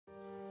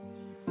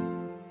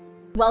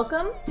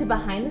Welcome to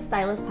Behind the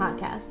Stylist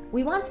podcast.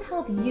 We want to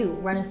help you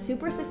run a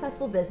super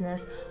successful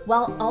business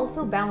while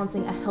also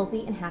balancing a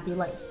healthy and happy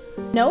life.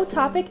 No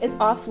topic is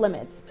off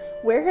limits.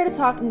 We're here to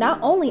talk not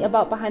only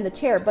about behind the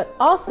chair, but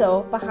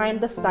also behind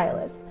the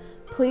stylist.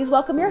 Please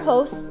welcome your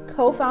hosts,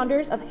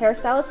 co-founders of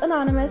Hairstylist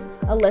Anonymous,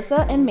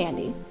 Alyssa and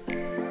Mandy.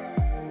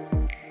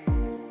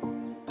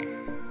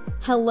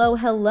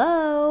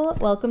 Hello.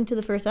 Welcome to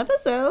the first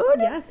episode.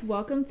 Yes,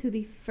 welcome to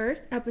the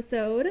first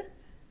episode.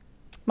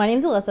 My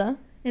name's Alyssa.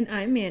 And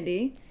I'm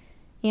Mandy.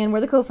 And we're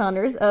the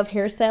co-founders of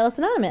Hairstylist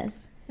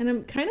Anonymous. And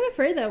I'm kind of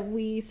afraid that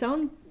we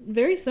sound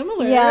very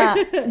similar.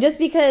 Yeah, just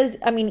because,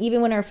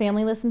 even when our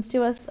family listens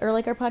to us or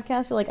like our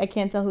podcast, we're like, I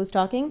can't tell who's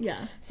talking.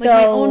 Yeah, so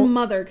my own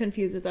mother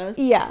confuses us.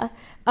 Yeah,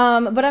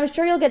 but I'm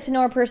sure you'll get to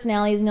know our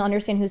personalities and you'll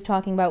understand who's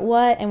talking about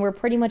what, and we're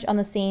pretty much on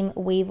the same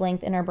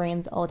wavelength in our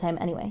brains all the time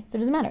anyway, so it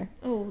doesn't matter.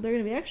 Oh, they're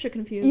going to be extra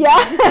confused.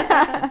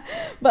 Yeah,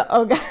 but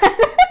oh god.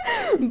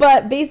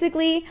 But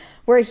basically,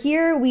 we're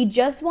here, we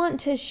just want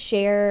to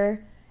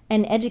share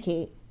and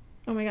educate.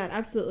 Oh my god,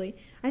 absolutely.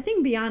 I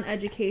think beyond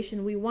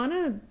education, we want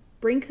to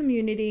bring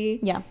community.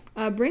 Yeah.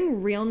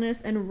 Bring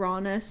realness and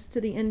rawness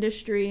to the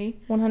industry.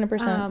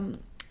 100%.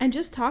 And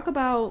just talk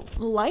about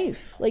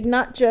life. Like,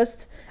 not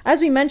just,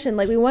 as we mentioned,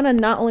 like, we want to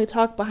not only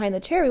talk behind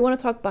the chair, we want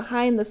to talk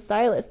behind the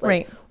stylist. Like,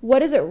 right.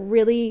 What is it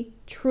really,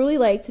 truly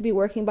like to be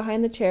working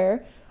behind the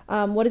chair?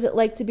 What is it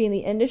like to be in the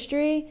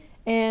industry?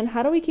 And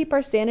how do we keep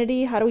our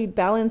sanity? How do we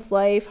balance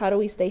life? How do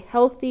we stay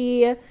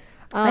healthy?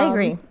 I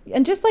agree.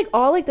 And just like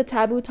all like the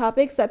taboo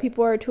topics that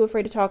people are too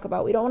afraid to talk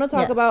about. We don't want to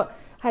talk about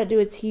how to do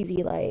a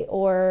TZ light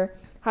or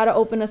how to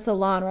open a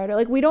salon, right? Or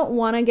like, we don't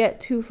want to get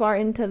too far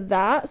into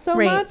that so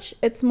much.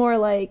 It's more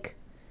like,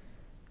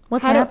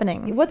 what's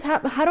happening?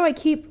 How do I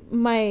keep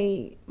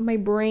my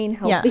brain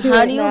healthy? Yeah.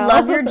 How do you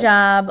love your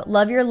job,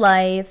 love your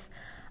life,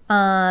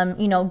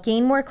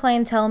 gain more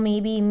clientele,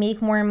 maybe make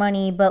more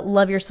money, but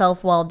love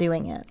yourself while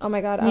doing it? Oh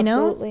my God,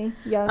 absolutely.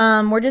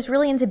 Yes. We're just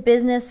really into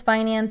business,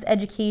 finance,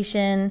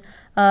 education.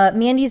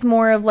 Mandy's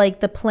more of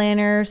like the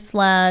planner /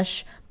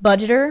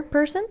 budgeter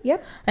person.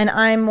 Yep. And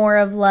I'm more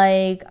of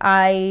like,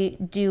 I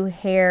do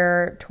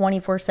hair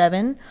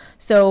 24/7.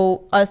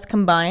 So us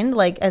combined,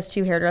 like as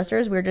two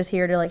hairdressers, we're just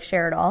here to like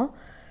share it all.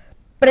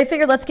 But I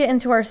figured let's get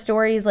into our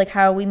stories, like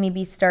how we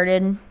maybe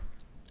started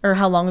or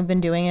how long we've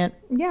been doing it.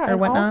 Yeah. Or and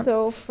whatnot.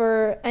 Also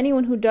for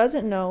anyone who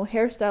doesn't know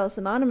Hairstylist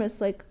Anonymous,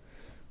 like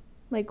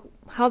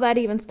how that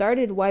even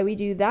started, why we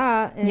do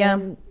that,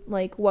 and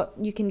like what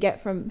you can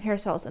get from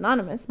Hairstylist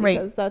Anonymous,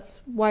 because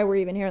that's why we're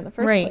even here in the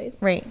first place.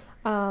 Right.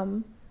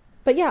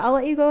 But yeah, I'll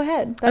let you go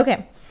ahead. Okay.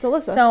 It's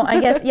Alyssa. So I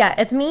guess,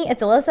 it's me.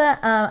 It's Alyssa.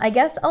 I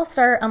guess I'll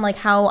start on like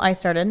how I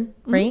started,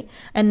 right?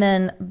 And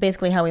then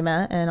basically how we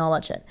met and all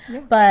that shit.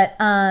 Yeah. But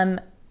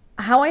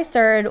how I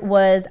started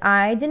was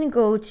I didn't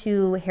go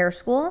to hair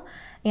school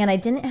and I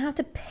didn't have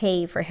to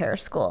pay for hair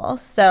school.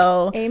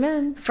 So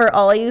amen. For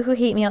all of you who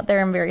hate me out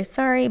there, I'm very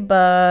sorry,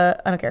 but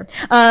I don't care.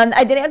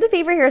 I didn't have to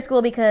pay for hair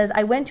school because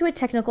I went to a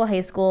technical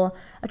high school.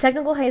 A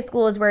technical high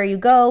school is where you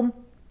go,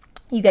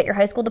 you get your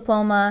high school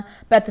diploma,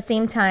 but at the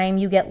same time,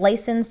 you get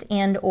licensed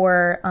and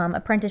or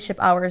apprenticeship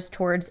hours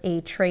towards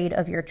a trade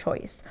of your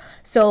choice.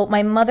 So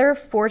my mother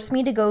forced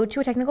me to go to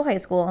a technical high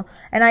school,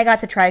 and I got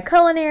to try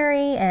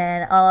culinary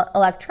and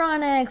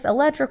electronics,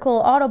 electrical,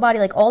 auto body,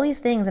 like all these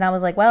things. And I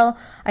was like, well,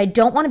 I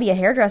don't want to be a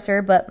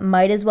hairdresser, but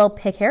might as well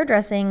pick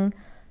hairdressing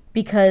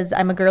because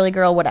I'm a girly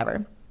girl,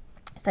 whatever.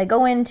 So I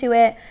go into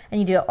it, and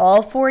you do it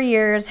all 4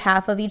 years,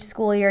 half of each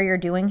school year, you're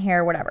doing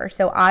hair, whatever.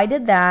 So I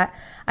did that.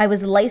 I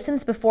was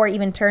licensed before I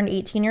even turned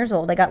 18 years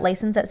old. I got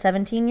licensed at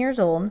 17 years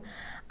old.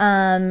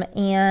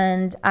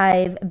 And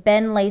I've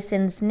been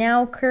licensed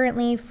now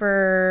currently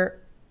for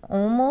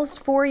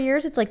almost 4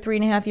 years. It's like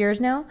 3.5 years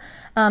now.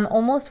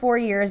 Almost 4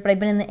 years, but I've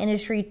been in the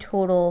industry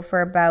total for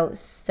about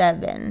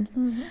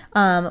 7,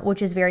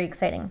 which is very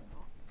exciting.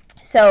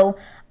 So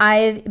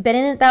I've been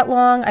in it that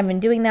long. I've been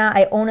doing that.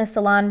 I own a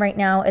salon right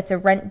now. It's a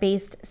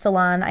rent-based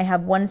salon. I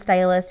have one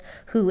stylist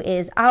who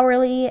is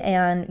hourly,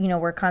 and,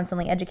 we're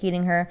constantly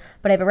educating her.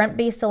 But I have a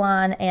rent-based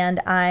salon, and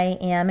I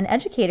am an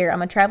educator.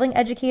 I'm a traveling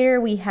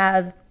educator.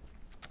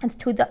 It's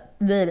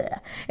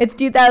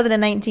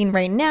 2019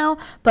 right now,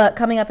 but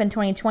coming up in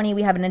 2020,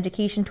 we have an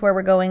education tour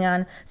we're going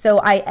on. So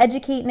I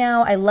educate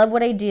now. I love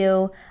what I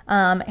do.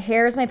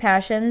 Hair is my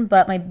passion,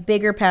 but my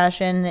bigger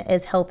passion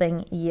is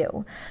helping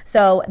you.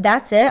 So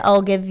that's it.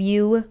 I'll give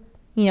you,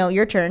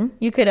 your turn.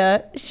 You could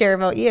share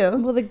about you.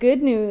 Well, the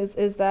good news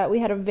is that we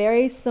had a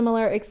very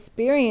similar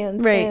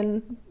experience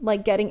in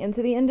like getting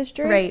into the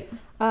industry. Right.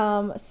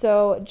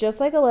 So just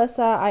like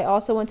Alyssa, I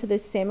also went to the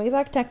same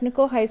exact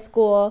technical high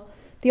school.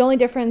 The only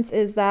difference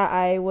is that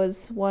I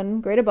was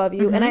 1 grade above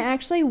you, and I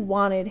actually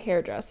wanted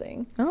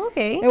hairdressing. Oh,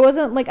 okay. It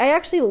wasn't like, I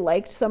actually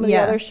liked some of the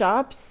other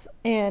shops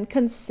and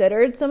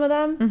considered some of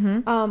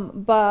them.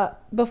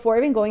 But before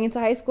even going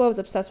into high school, I was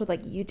obsessed with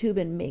like YouTube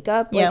and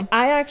makeup. Like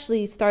I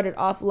actually started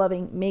off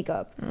loving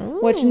makeup,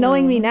 which,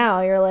 knowing me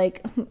now, you're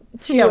like,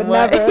 she would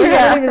never.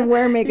 I don't even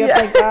wear makeup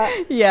like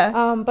that.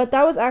 Yeah. But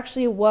that was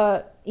actually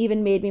what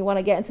even made me want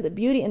to get into the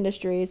beauty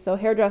industry. So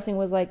hairdressing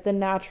was like the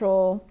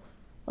natural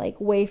like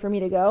way for me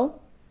to go.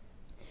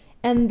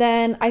 And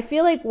then I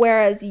feel like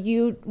whereas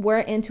you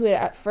weren't into it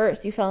at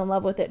first, you fell in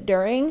love with it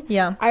during.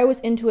 Yeah. I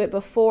was into it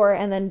before,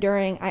 and then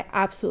during, I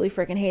absolutely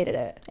freaking hated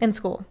it. In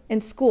school.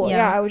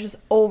 Yeah. I was just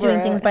over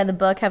doing it. things by the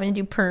book, having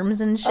to do perms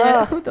and shit.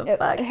 What the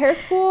fuck? Hair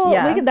school,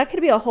 that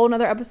could be a whole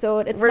nother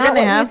episode. We're not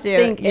gonna have to.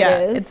 Think it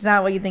is. It's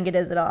not what you think it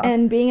is at all.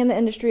 And being in the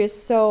industry is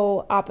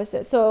so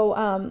opposite.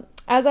 So,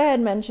 as I had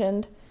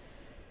mentioned,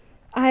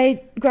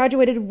 I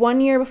graduated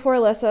 1 year before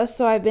Alyssa,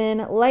 so I've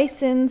been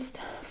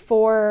licensed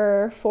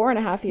for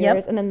 4.5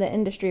 years, and in the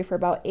industry for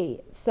about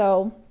 8.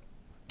 So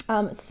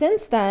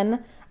since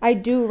then, I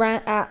do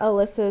rent at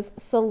Alyssa's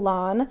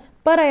salon,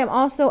 but I am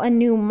also a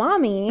new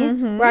mommy.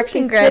 We're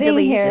actually sitting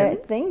here.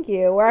 Thank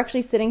you. We're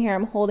actually sitting here.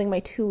 I'm holding my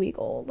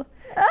 2-week-old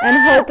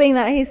and hoping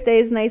that he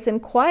stays nice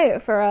and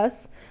quiet for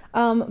us.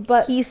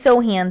 But he's so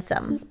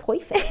handsome. He's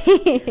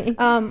perfect.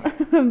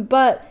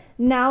 But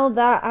now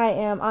that I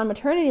am on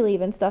maternity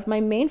leave and stuff, my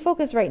main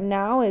focus right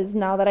now is,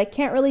 now that I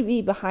can't really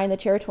be behind the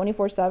chair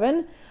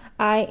 24/7,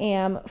 I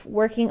am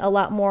working a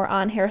lot more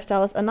on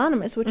Hairstylist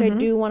Anonymous, which I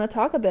do want to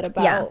talk a bit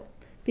about. Yeah.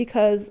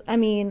 Because, I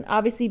mean,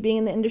 obviously being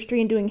in the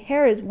industry and doing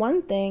hair is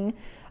one thing,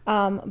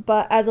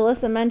 but as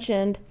Alyssa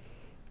mentioned,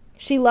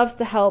 she loves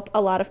to help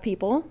a lot of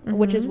people,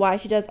 which is why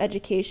she does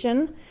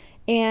education.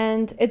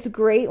 And it's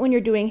great when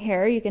you're doing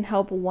hair, you can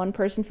help one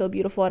person feel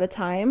beautiful at a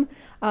time.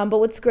 But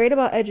what's great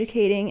about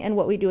educating and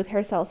what we do with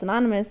Hairstylist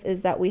Anonymous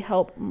is that we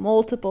help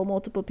multiple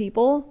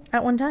people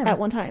at one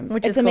time.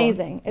 Which is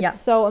amazing. Cool. It's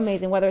so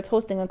amazing, whether it's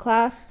hosting a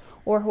class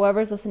or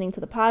whoever's listening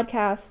to the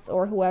podcast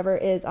or whoever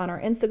is on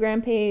our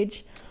Instagram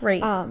page.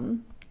 Right.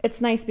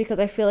 It's nice because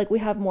I feel like we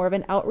have more of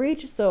an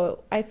outreach. So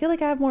I feel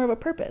like I have more of a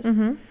purpose.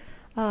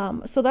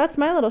 So that's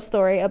my little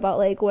story about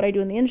like what I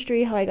do in the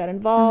industry, how I got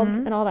involved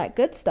and all that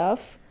good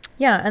stuff.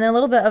 Yeah, and a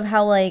little bit of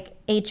how, like,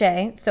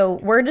 HA. So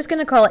we're just going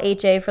to call it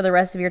HA for the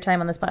rest of your time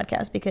on this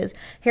podcast because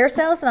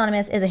Hairstylist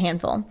Anonymous is a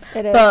handful.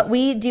 It is. But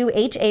we do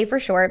HA for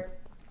short.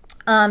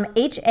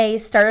 HA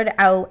started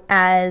out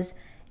as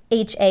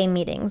HA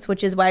meetings,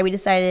 which is why we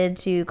decided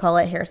to call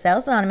it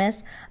Hairstylist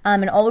Anonymous.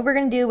 And all we were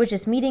going to do was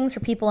just meetings for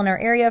people in our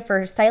area,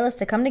 for stylists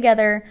to come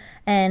together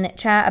and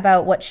chat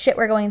about what shit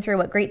we're going through,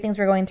 what great things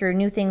we're going through,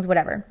 new things,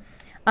 whatever.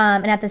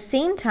 And at the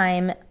same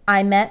time,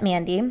 I met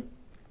Mandy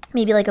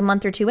maybe like a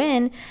month or 2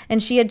 in,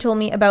 and she had told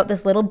me about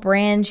this little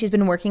brand she's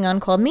been working on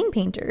called Mane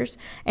Painters.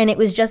 And it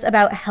was just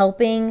about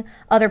helping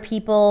other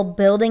people,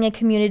 building a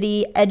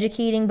community,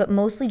 educating, but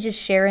mostly just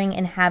sharing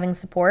and having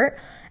support.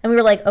 And we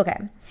were like, okay,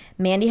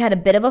 Mandy had a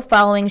bit of a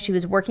following. She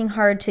was working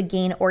hard to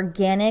gain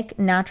organic,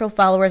 natural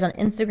followers on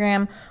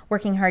Instagram,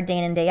 working hard day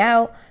in and day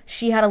out.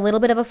 She had a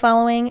little bit of a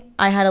following.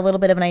 I had a little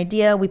bit of an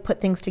idea. We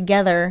put things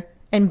together,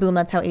 and boom,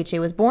 that's how HA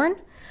was born.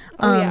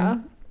 Yeah.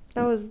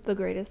 That was the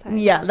greatest time.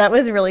 Yeah, that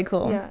was really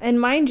cool. Yeah, and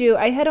mind you,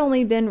 I had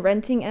only been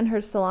renting in her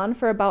salon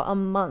for about a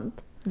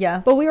month.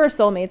 Yeah. But we were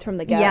soulmates from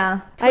the get. Yeah,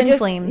 twin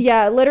flames.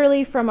 Yeah,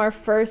 literally from our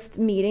first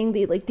meeting,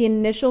 the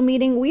initial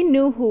meeting, we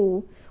knew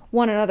who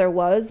one another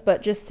was,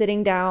 but just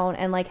sitting down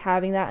and like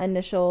having that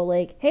initial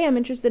like, hey, I'm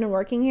interested in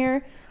working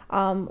here.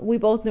 We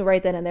both knew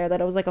right then and there that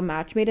it was like a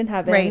match made in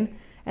heaven. Right.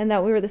 And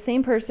that we were the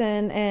same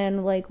person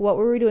and like what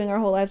were we doing our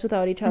whole lives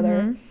without each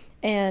other.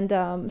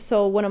 And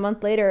so when a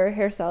month later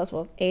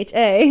Hairstylist,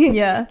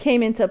 HA,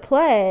 came into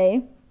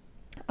play,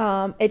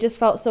 it just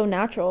felt so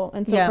natural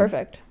and so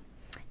perfect.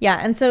 Yeah,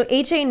 and so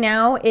HA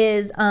now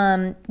is,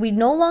 we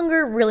no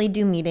longer really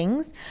do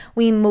meetings.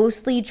 We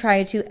mostly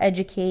try to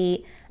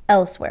educate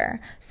elsewhere.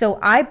 So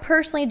I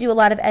personally do a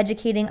lot of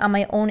educating on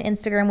my own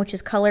Instagram, which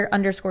is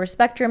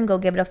color_spectrum. Go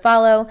give it a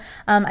follow.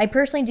 I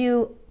personally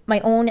do my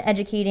own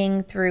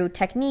educating through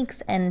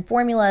techniques and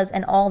formulas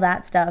and all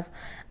that stuff.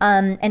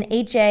 And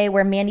HA,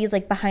 where Mandy's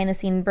like behind the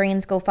scene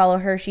brains, go follow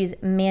her. She's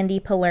Mandy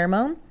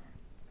Palermo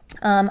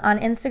on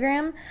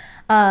Instagram.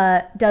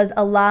 Does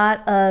a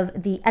lot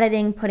of the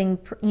editing,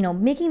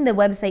 making the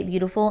website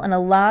beautiful, and a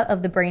lot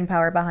of the brain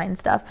power behind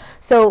stuff.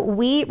 So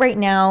we right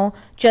now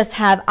just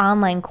have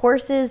online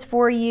courses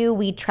for you.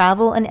 We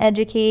travel and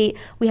educate.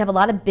 We have a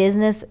lot of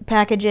business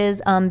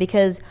packages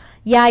because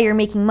you're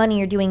making money,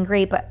 you're doing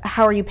great, but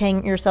how are you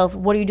paying yourself?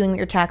 What are you doing with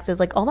your taxes?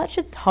 Like all that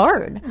shit's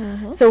hard.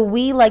 So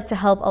we like to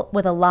help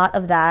with a lot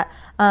of that.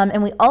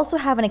 And we also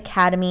have an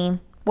academy.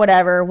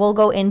 Whatever, we'll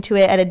go into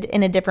it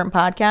in a different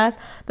podcast,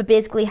 but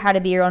basically how to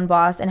be your own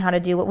boss and how to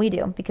do what we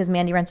do, because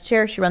Mandy rents a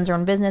chair, she runs her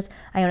own business,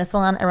 I own a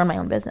salon, I run my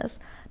own business.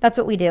 That's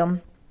what we do.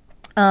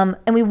 And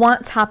we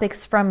want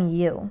topics from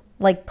you.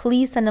 Like,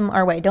 please send them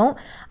our way.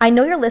 I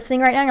know you're listening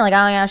right now and you're like,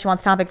 oh yeah, she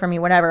wants a topic from me,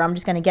 whatever, I'm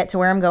just going to get to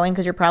where I'm going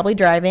because you're probably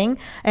driving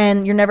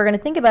and you're never going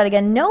to think about it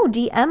again. No,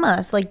 DM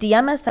us. Like,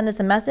 DM us, send us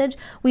a message.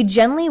 We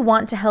generally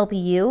want to help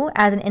you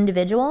as an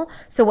individual,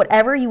 so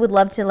whatever you would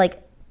love to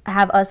like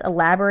have us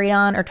elaborate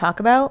on or talk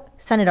about,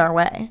 send it our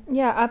way.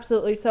 Yeah,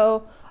 absolutely.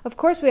 So of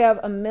course we have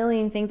a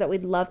million things that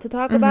we'd love to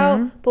talk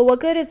about, but what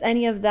good is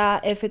any of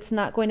that if it's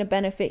not going to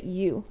benefit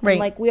you? Right.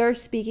 And like, we are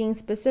speaking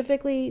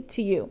specifically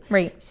to you.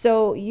 Right.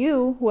 So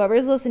you, whoever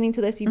is listening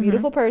to this, you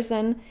beautiful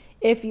person,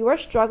 if you are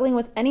struggling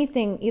with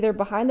anything, either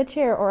behind the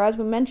chair or, as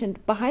we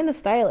mentioned, behind the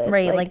stylist,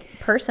 right, like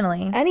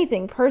personally,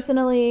 anything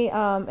personally,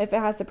 if it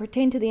has to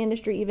pertain to the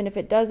industry, even if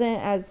it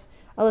doesn't, as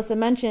Alyssa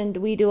mentioned,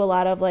 we do a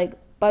lot of like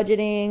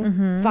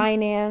budgeting,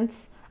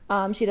 finance.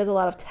 She does a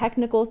lot of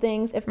technical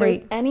things. If there's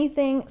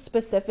anything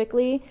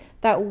specifically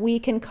that we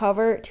can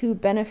cover to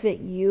benefit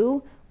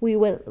you, we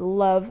would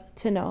love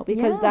to know,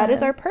 because that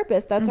is our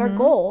purpose. That's our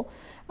goal.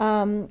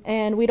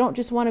 And we don't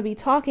just want to be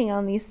talking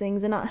on these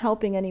things and not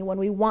helping anyone.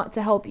 We want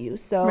to help you.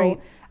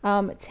 So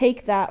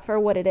take that for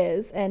what it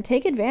is and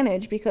take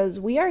advantage, because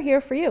we are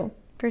here for you.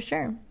 For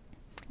sure.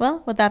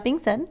 Well, with that being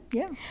said,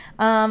 yeah,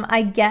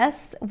 I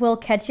guess we'll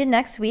catch you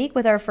next week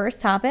with our first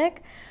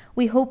topic.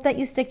 We hope that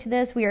you stick to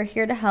this. We are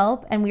here to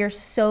help, and we are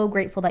so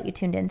grateful that you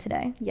tuned in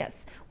today.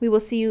 Yes. We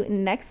will see you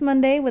next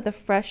Monday with a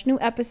fresh new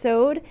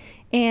episode.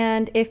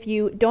 And if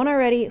you don't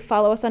already,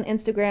 follow us on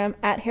Instagram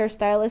at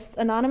Hairstylists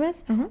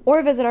Anonymous,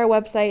 or visit our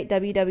website,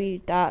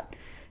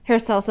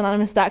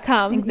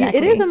 www.hairstylistanonymous.com. Exactly.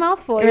 It is a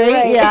mouthful,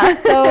 right? Yeah.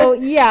 So,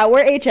 yeah,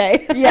 we're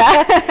HA.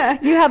 Yeah.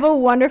 You have a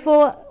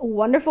wonderful,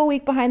 wonderful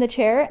week behind the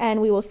chair, and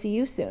we will see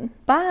you soon.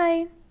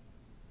 Bye.